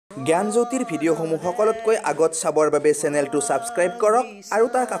জ্ঞানজ্যোতিৰ ভিডিঅ'সমূহ সকলোতকৈ আগত চাবৰ বাবে চেনেলটো ছাবস্ক্ৰাইব কৰক আৰু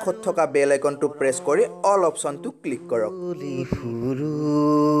তাৰ কাষত থকা বেল আইকনটো প্ৰেছ কৰি অল অপশ্যনটো ক্লিক কৰক।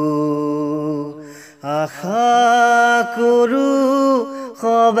 আশা কৰোঁ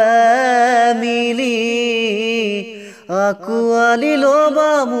সবাই মিলি আঁকোৱালি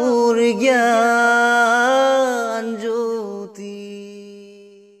ল'বা মোৰ জ্ঞানজ্যোতি।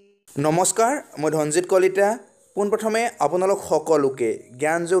 নমস্কাৰ, মই ধনজিত কলিতা। পোনপ্ৰথমে আপোনালোক সকলোকে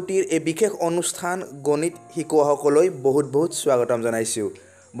জ্ঞানজ্যোতিৰ এই বিশেষ অনুষ্ঠান গণিত শিকোৱাসকললৈ বহুত বহুত স্বাগতম জনাইছোঁ।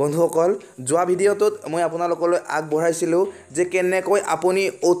 বন্ধুসকল, যোৱা ভিডিঅ'টোত মই আপোনালোকলৈ আগবঢ়াইছিলোঁ যে কেনেকৈ আপুনি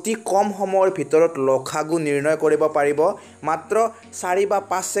অতি কম সময়ৰ ভিতৰত লসাগু নিৰ্ণয় কৰিব পাৰিব, মাত্ৰ 4 বা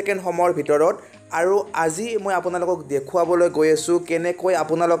 5 ছেকেণ্ড সময়ৰ ভিতৰত। আৰু আজি মই আপোনালোকক দেখুৱাবলৈ গৈ আছোঁ কেনেকৈ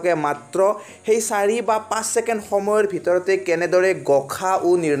আপোনালোকে মাত্ৰ সেই 4 বা 5 ছেকেণ্ড সময়ৰ ভিতৰতে কেনেদৰে গসাউ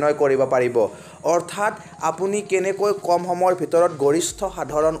নিৰ্ণয় কৰিব পাৰিব। অৰ্থাৎ আপুনি কেনেকৈ কম সময়ৰ ভিতৰত গৰিষ্ঠ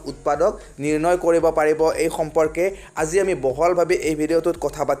সাধাৰণ উৎপাদক নিৰ্ণয় কৰিব পাৰিব, এই সম্পৰ্কে আজি আমি বহলভাৱে এই ভিডিঅ'টোত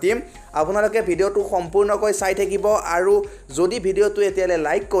কথা পাতিম। আপোনালোকে ভিডিঅ'টো সম্পূৰ্ণকৈ চাই থাকিব আৰু যদি ভিডিঅ'টো এতিয়ালৈ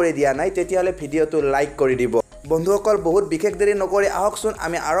লাইক কৰি দিয়া নাই তেতিয়াহ'লে ভিডিঅ'টো লাইক কৰি দিব। বন্ধুসকল, বহুত বিশেষ দেৰি নকৰি আহকচোন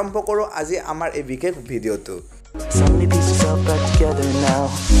আমি আৰম্ভ কৰোঁ আজি আমাৰ এই বিশেষ ভিডিঅ'টো।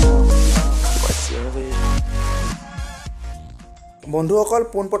 বন্ধুসকল,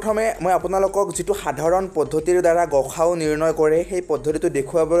 পোনপ্ৰথমে মই আপোনালোকক যিটো সাধাৰণ পদ্ধতিৰ দ্বাৰা গসাউ নিৰ্ণয় কৰে সেই পদ্ধতিটো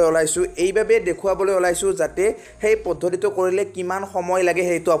দেখুৱাবলৈ ওলাইছোঁ। এইবাবে দেখুৱাবলৈ ওলাইছোঁ যাতে সেই পদ্ধতিটো কৰিলে কিমান সময় লাগে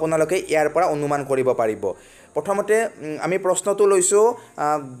সেইটো আপোনালোকে ইয়াৰ পৰা অনুমান কৰিব পাৰিব। প্ৰথমতে আমি প্ৰশ্নটো লৈছোঁ,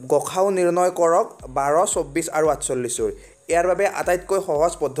 গসাউ নিৰ্ণয় কৰক 12, 24 আৰু 48। ইয়াৰ বাবে আটাইতকৈ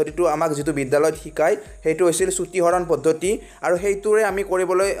সহজ পদ্ধতিটো আমাক যিটো বিদ্যালয়ত শিকায় সেইটো হৈছিল চুটিহৰণ পদ্ধতি, আৰু সেইটোৰে আমি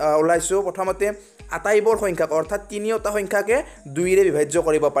কৰিবলৈ ওলাইছোঁ। প্ৰথমতে আটাইবোৰ সংখ্যাক অৰ্থাৎ তিনিওটা সংখ্যাকে 2ৰে বিভাজ্য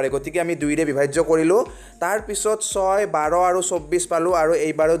কৰিব পাৰে, গতিকে আমি 2ৰে বিভাজ্য কৰিলোঁ। তাৰপিছত 6, 12 আৰু 24 পালোঁ, আৰু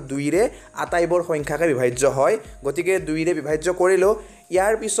এইবাৰো 2ৰে আটাইবোৰ সংখ্যাকে বিভাজ্য হয়, গতিকে 2ৰে বিভাজ্য কৰিলোঁ।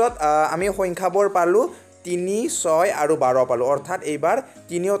 ইয়াৰ পিছত আমি সংখ্যাবোৰ পালোঁ 3, 6 আৰু 12 পালোঁ, অৰ্থাৎ এইবাৰ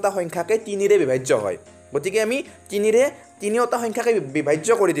তিনিওটা সংখ্যাকে 3ৰে বিভাজ্য হয়, গতিকে আমি 3ৰে তিনিওটা সংখ্যাকে বিভাজ্য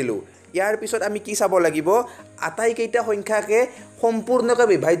কৰি দিলোঁ। ইয়াৰ পিছত আমি কি চাব লাগিব, আটাইকেইটা সংখ্যাকে সম্পূৰ্ণকৈ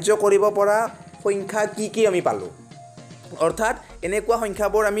বিভাজ্য কৰিব পৰা সংখ্যা কি কি আমি পালোঁ। অৰ্থাৎ এনেকুৱা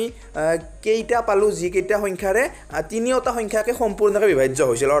সংখ্যাবোৰ আমি কেইটা পালোঁ যিকেইটা সংখ্যাৰে তিনিওটা সংখ্যাকে সম্পূৰ্ণকৈ বিভাজ্য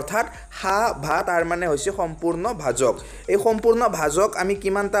হৈছিল, অৰ্থাৎ হা ভা তাৰ মানে হৈছে সম্পূৰ্ণ ভাজক। এই সম্পূৰ্ণ ভাজক আমি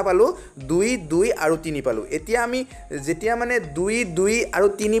কিমানটা পালোঁ, 2, 2 আৰু 3 পালোঁ। এতিয়া আমি যেতিয়া মানে 2, 2 আৰু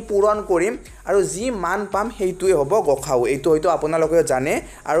 3 পূৰণ কৰিম আৰু যি মান পাম সেইটোৱে হ'ব গসাউ। এইটো হয়তো আপোনালোকে জানে,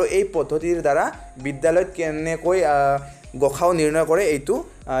 আৰু এই পদ্ধতিৰ দ্বাৰা বিদ্যালয়ত কেনেকৈ গসাউ নিৰ্ণয় কৰে এইটো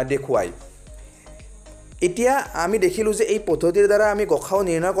দেখুৱায়। এতিয়া আমি দেখিলোঁ যে এই পদ্ধতিৰ দ্বাৰা আমি গসাউ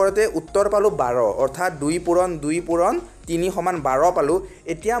নিৰ্ণয় কৰোঁতে উত্তৰ পালোঁ 12, অৰ্থাৎ 2 পূৰণ 2 পূৰণ 3 সমান 12 পালোঁ।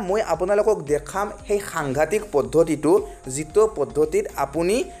 এতিয়া মই আপোনালোকক দেখাম সেই সাংঘাতিক পদ্ধতিটো, যিটো পদ্ধতিত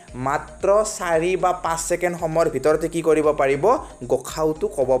আপুনি মাত্ৰ 4 বা 5 ছেকেণ্ড সময়ৰ ভিতৰতে কি কৰিব পাৰিব, গসাউটো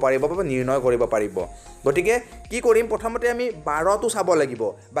ক'ব পাৰিব বা নিৰ্ণয় কৰিব পাৰিব। গতিকে কি কৰিম, প্ৰথমতে আমি 12টো চাব লাগিব,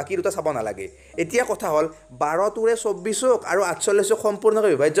 বাকী দুটা চাব নালাগে। এতিয়া কথা হ'ল 12টোৰে 24ক আৰু 48ক সম্পূৰ্ণকৈ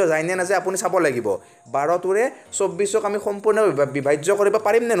বিভাজ্য যায় নে নাযায় আপুনি চাব লাগিব। 12টোৰে 24ক আমি সম্পূৰ্ণকৈ বিভাজ্য কৰিব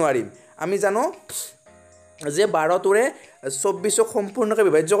পাৰিম নে নোৱাৰিম। আমি জানো যে 12টোৰে 24ক সম্পূৰ্ণকৈ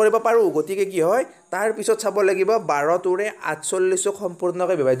বিভাজ্য কৰিব পাৰোঁ, গতিকে কি হয় তাৰপিছত চাব লাগিব 12টোৰে 48ক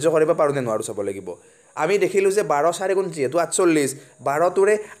সম্পূৰ্ণকৈ বিভাজ্য কৰিব পাৰোঁ নে নোৱাৰোঁ চাব লাগিব। আমি দেখিলোঁ যে 12 4 গুণ যিহেতু 48,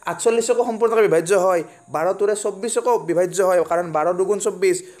 12টোৰে 48কো সম্পূৰ্ণকৈ বিভাজ্য হয়, 12টোৰে 24কো বিভাজ্য হয়, কাৰণ 12 2 গুণ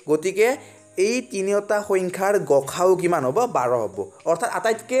 24, গতিকে এই তিনিওটা সংখ্যাৰ গসাউ কিমান হ'ব, 12 হ'ব। অৰ্থাৎ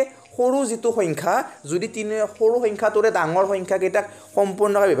আটাইতকৈ সৰু যিটো সংখ্যা, যদি সৰু সংখ্যাটোৰে ডাঙৰ সংখ্যাকেইটাক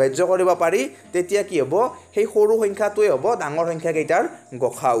সম্পূৰ্ণকৈ বিভাজ্য কৰিব পাৰি তেতিয়া কি হ'ব, সেই সৰু সংখ্যাটোৱে হ'ব ডাঙৰ সংখ্যাকেইটাৰ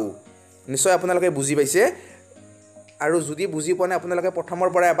গসাউ। নিশ্চয় আপোনালোকে বুজি পাইছে, আৰু যদি বুজি পোৱা নাই আপোনালোকে প্ৰথমৰ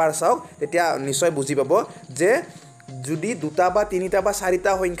পৰা এবাৰ চাওক, তেতিয়া নিশ্চয় বুজি পাব যে যদি 2টা বা 3টা বা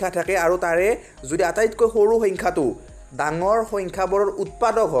 4টা সংখ্যা থাকে আৰু তাৰে যদি আটাইতকৈ সৰু সংখ্যাটো ডাঙৰ সংখ্যাবোৰৰ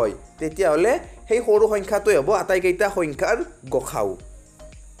উৎপাদক হয় তেতিয়াহ'লে সেই সৰু সংখ্যাটোৱে হ'ব আটাইকেইটা সংখ্যাৰ গসাউ।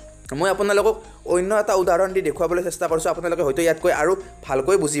 মই আপোনালোকক অন্য এটা উদাহৰণ দি দেখুৱাবলৈ চেষ্টা কৰিছোঁ, আপোনালোকে হয়তো ইয়াতকৈ আৰু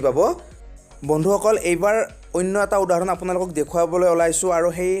ভালকৈ বুজি পাব। বন্ধুসকল, এইবাৰ অন্য এটা উদাহৰণ আপোনালোকক দেখুৱাবলৈ ওলাইছোঁ, আৰু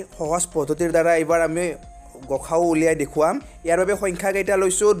সেই সহজ পদ্ধতিৰ দ্বাৰা এইবাৰ আমি গসাউ উলিয়াই দেখুৱাম। ইয়াৰ বাবে সংখ্যাকেইটা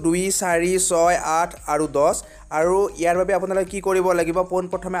লৈছোঁ 2, 4, 6, 8 আৰু 10, আৰু ইয়াৰ বাবে আপোনালোকে কি কৰিব লাগিব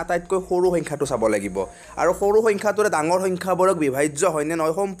পোনপ্ৰথমে আটাইতকৈ সৰু সংখ্যাটো চাব লাগিব আৰু সৰু সংখ্যাটোৰে ডাঙৰ সংখ্যাবোৰক বিভাজ্য হয় নে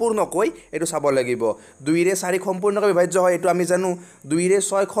নহয় সম্পূৰ্ণকৈ এইটো চাব লাগিব 2 ৰে 4 সম্পূৰ্ণকৈ বিভাজ্য হয় এইটো আমি জানো 2 ৰে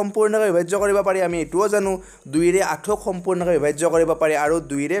 6 সম্পূৰ্ণকৈ বিভাজ্য কৰিব পাৰি আমি এইটোও জানো 2 ৰে 8 সম্পূৰ্ণকৈ বিভাজ্য কৰিব পাৰি আৰু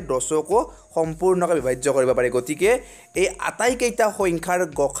 2 ৰে 10 কো সম্পূৰ্ণকৈ বিভাজ্য কৰিব পাৰি গতিকে এই আটাইকেইটা সংখ্যাৰ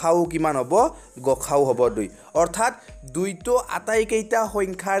গসাউ কিমান হ'ব গসাউ হ'ব 2 অৰ্থাৎ 2 টো আটাইকেইটা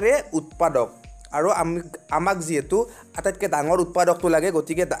সংখ্যাৰে উৎপাদক আৰু আমাক যেহেতু আটাইতকৈ ডাঙৰ উৎপাদকটো লাগে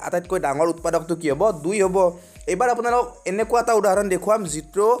গতিকে আটাইতকৈ ডাঙৰ উৎপাদকটো কি হ'ব 2 হ'ব এবাৰ আপোনালোক এনেকুৱা এটা উদাহৰণ দেখুৱাম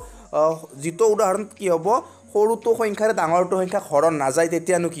যিটো উদাহৰণ কি হ'ব সৰুটো সংখ্যাৰে ডাঙৰটো সংখ্যা হৰণ নাযায়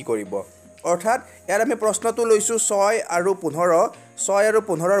তেতিয়ানো কি কৰিব অৰ্থাৎ ইয়াৰ আমি প্ৰশ্নটো লৈছো 6 আৰু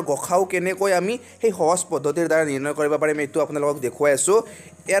 15ৰ গসাউ কেনেকৈ আমি সেই সহজ পদ্ধতিৰ দ্বাৰা নিৰ্ণয় কৰিব পাৰিম এইটো আপোনালোকক দেখুৱাই আছো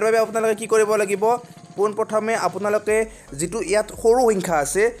ইয়াৰ বাবে আপোনালোকে কি কৰিব লাগিব পোনপ্ৰথমে আপোনালোকে যেটো ইয়াত সৰু সংখ্যা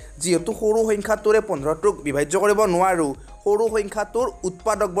আছে যেহেতু সৰু সংখ্যাটোৰে 15টোক বিভাজ্য কৰিব নোৱাৰো সৰু সংখ্যাটোৰ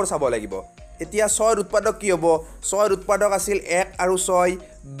উৎপাদকবোৰ চাব লাগিব এতিয়া 6ৰ উৎপাদক কি হ'ব 6ৰ উৎপাদক আছিল 1 আৰু 6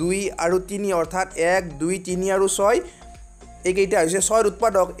 2 আৰু 3 অৰ্থাৎ 1 2 3 আৰু 6 এইকেইটা হৈছে 6ৰ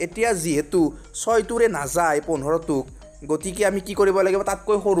উৎপাদক এতিয়া যেহেতু 6টোৰে নাযায় 15টোক গতিকে আমি কি কৰিব লাগিব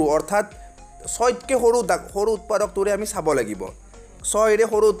তাতকৈ সৰু অৰ্থাৎ 6তকৈ সৰু উৎপাদকটোৰে আমি চাব লাগিব 6 ৰে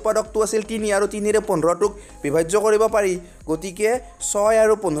সৰু উৎপাদকটো আছিল 3 আৰু 3 ৰে 15টোক বিভাজ্য কৰিব পাৰি গতিকে 6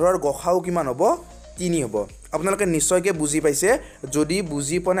 আৰু 15ৰ গসাউ কিমান হ'ব 3 হ'ব আপোনালোকে নিশ্চয়কৈ বুজি পাইছে যদি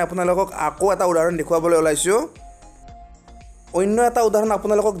বুজি পোৱা নাই আপোনালোকক আকৌ এটা উদাহৰণ দেখুৱাবলৈ ওলাইছো অন্য এটা উদাহৰণ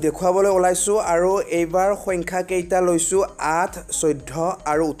আপোনালোকক দেখুৱাবলৈ ওলাইছো আৰু এইবাৰ সংখ্যা কেইটা লৈছো 8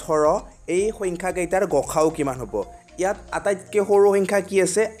 14 আৰু 18 এই সংখ্যা কেইটাৰ গসাউ কিমান হ'ব ইয়াত আটাইতকৈ সৰু সংখ্যা কি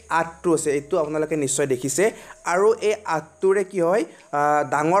আছে 8টো আছে এইটো আপোনালোকে নিশ্চয় দেখিছে আৰু এই 8টোৰে কি হয়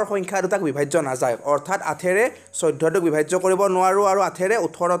ডাঙৰ সংখ্যা দুটাক বিভাজ্য নাযায় অৰ্থাৎ 8ৰে 14টোক বিভাজ্য কৰিব নোৱাৰো আৰু 8ৰে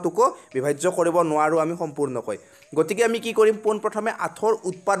 18টোকো বিভাজ্য কৰিব নোৱাৰো আমি সম্পূৰ্ণকৈ গতিকে আমি কি কৰিম পোনপ্ৰথমে 8ৰ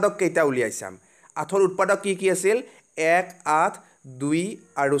উৎপাদক কেইটা উলিয়াই চাম 8ৰ উৎপাদক কি আছিল 1 8 2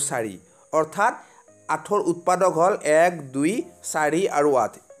 আৰু 4 অৰ্থাৎ 8ৰ উৎপাদক হ'ল 1 2 4 আৰু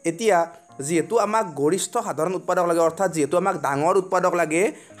 8 এতিয়া যেহেতু আমাক গৰিষ্ঠ সাধাৰণ উৎপাদক লাগে অৰ্থাৎ যেহেতু আমাক ডাঙৰ উৎপাদক লাগে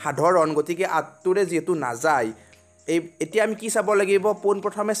সাধাৰণ গতিকে 8টোৰে যেহেতু নাযায় এতিয়া আমি কি চাব লাগিব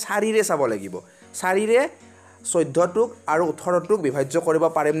পোনপ্ৰথমে 4 ৰে চাব লাগিব 4 ৰে 14টোক আৰু 18টোক বিভাজ্য কৰিব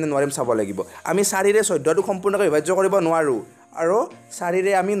পাৰিম নে নোৱাৰিম চাব লাগিব আমি 4 ৰে 14টোক সম্পূৰ্ণকৈ বিভাজ্য কৰিব নোৱাৰো আৰু 4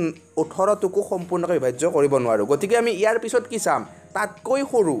 ৰে আমি 18টোকো সম্পূৰ্ণকৈ বিভাজ্য কৰিব নোৱাৰো গতিকে আমি ইয়াৰ পিছত কি চাম তাতকৈ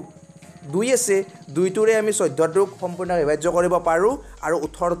সৰু 2 আছে 2টোৰে আমি 14টোক সম্পূৰ্ণকৈ বিভাজ্য কৰিব পাৰো আৰু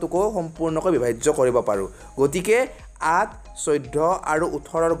 18টোকো সম্পূৰ্ণকৈ বিভাজ্য কৰিব পাৰো গতিকে 8 14 আৰু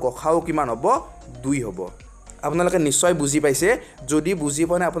 18ৰ গসাউ কিমান হ'ব 2 হ'ব আপোনালোকে নিশ্চয় বুজি পাইছে যদি বুজি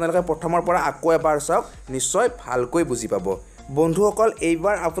পোৱা নাই আপোনালোকে প্ৰথমৰ পৰা আকৌ এবাৰ চাওক নিশ্চয় ভালকৈ বুজি পাব বন্ধুসকল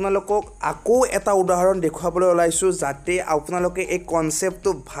এইবাৰ আপোনালোকক আকৌ এটা উদাহৰণ দেখুৱাবলৈ ওলাইছো যাতে আপোনালোকে এই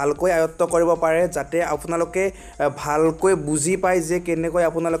কনসেপ্টটো ভালকৈ আয়ত্ত কৰিব পাৰে যাতে আপোনালোকে ভালকৈ বুজি পায় যে কেনেকৈ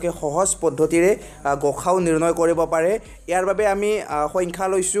আপোনালোকে সহজ পদ্ধতিৰে গসাউ নিৰ্ণয় কৰিব পাৰে ইয়াৰ বাবে আমি সংখ্যা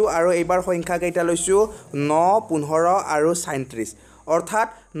লৈছো আৰু এইবাৰ সংখ্যা কেইটা লৈছো 9 15 আৰু 37 অৰ্থাৎ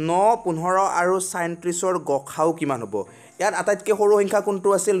 9 15 আৰু 37ৰ গসাউ কিমান হ'ব ইয়াত আটাইতকৈ সৰু সংখ্যা কোনটো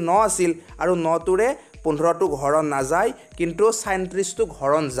আছিল 9 আছিল আৰু 9টোৰে 15টোক হৰণ নাযায় কিন্তু 37টোক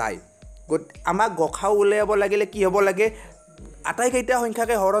হৰণ যায় আমাক গসাউ উলিয়াব লাগিলে কি হ'ব লাগে আটাইকেইটা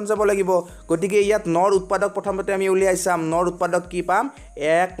সংখ্যাকে হৰণ যাব লাগিব গতিকে ইয়াত 9ৰ উৎপাদক প্ৰথমতে আমি উলিয়াই চাম 9ৰ উৎপাদক কি পাম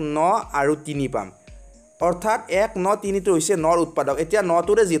 1 9 আৰু 3 পাম অৰ্থাৎ 1 9 3 টো হৈছে 9ৰ উৎপাদক এতিয়া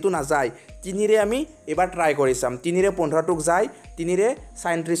 9টোৰে যেটো নাযায় 3 ৰে আমি এবাৰ ট্ৰাই কৰি চাম 3 ৰে 15টোক যায় 3 ৰে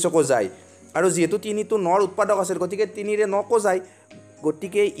 37কো যায় আৰু যেটো 3 টো 9ৰ উৎপাদক আছিল গতিকে 3 ৰে 9 কো যায়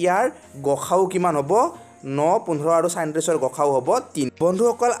গতিকে ইয়াৰ গসাউ কিমান হ'ব 9 15 আৰু 37ৰ গসাউ হ'ব 3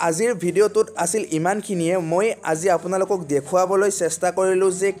 বন্ধুসকল আজিৰ ভিডিঅ'টোত আছিল ইমানখিনিয়ে মই আজি আপোনালোকক দেখুৱাবলৈ চেষ্টা কৰিলো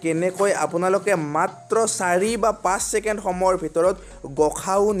যে কেনেকৈ আপোনালোকে মাত্ৰ 4 বা 5 ছেকেণ্ড সময়ৰ ভিতৰত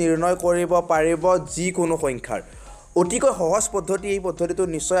গসাউ নিৰ্ণয় কৰিব পাৰিব যিকোনো সংখ্যাৰ অতিকৈ সহজ পদ্ধতি এই পদ্ধতিটো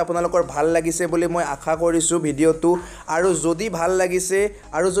নিশ্চয় আপোনালোকৰ ভাল লাগিছে বুলি মই আশা কৰিছো ভিডিঅ'টো আৰু যদি ভাল লাগিছে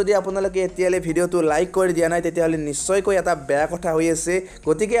আৰু যদি আপোনালোকে এতিয়ালে ভিডিঅ'টো লাইক কৰি দিয়া নাই তেতিয়াহলে নিশ্চয়কৈ এটা বেয়া কথা হৈ আছে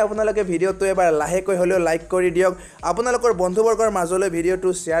গতিকে আপোনালোকে ভিডিঅ'টো এবাৰ লাহেকৈ হলেও লাইক কৰি দিয়ক আপোনালোকৰ বন্ধুবৰ্গৰ মাজলৈ ভিডিঅ'টো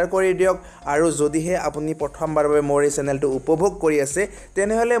শেয়াৰ কৰি দিয়ক আৰু যদিহে আপুনি প্ৰথমবাৰৰ বাবে মোৰ এই চেনেলটো উপভোগ কৰি আছে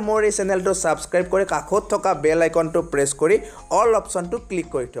তেনেহলে মোৰ এই চেনেলটো সাবস্ক্ৰাইব কৰি কাষত থকা বেল আইকনটো প্ৰেছ কৰি অল অপচনটো ক্লিক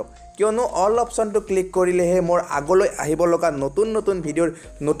কৰি থওক কিয়নো অল অপশ্যনটো ক্লিক কৰিলেহে মোৰ আগলৈ আহিব লগা নতুন নতুন ভিডিঅ'ৰ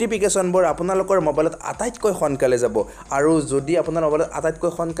নটিফিকেশ্যনবোৰ আপোনালোকৰ মোবাইলত আটাইতকৈ সোনকালে যাব আৰু যদি আপোনাৰ মোবাইলত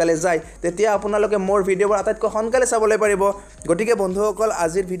আটাইতকৈ সোনকালে যায় তেতিয়া আপোনালোকে মোৰ ভিডিঅ'বোৰ আটাইতকৈ সোনকালে চাবলৈ পাৰিব গতিকে বন্ধুসকল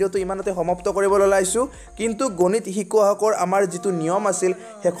আজিৰ ভিডিঅ'টো ইমানতে সমাপ্ত কৰিবলৈ ওলাইছোঁ কিন্তু গণিত শিকোৱাসকলৰ আমাৰ যিটো নিয়ম আছিল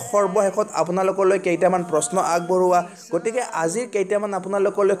সৰ্বশেষত আপোনালোকলৈ কেইটামান প্ৰশ্ন আগবঢ়োৱা গতিকে আজিৰ কেইটামান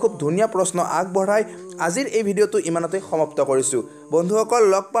আপোনালোকলৈ খুব ধুনীয়া প্ৰশ্ন আগবঢ়াই আজিৰ এই ভিডিঅ'টো ইমানতে সমাপ্ত কৰিছোঁ বন্ধুসকল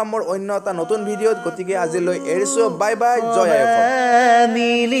লগ পাম মোৰ অন্য এটা নতুন ভিডিঅ'ত গতিকে আজিলৈ এৰিছোঁ বাই বাই জয় আই অসম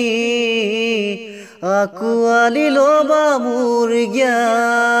মিলি আকুৱালি ল'বা মোৰ জ্ঞানজ্যোতি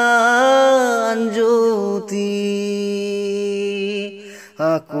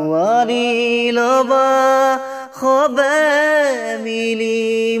আকুৱালি ল'বা সবে মিলি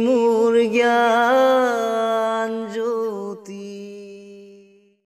মোৰ জ্ঞান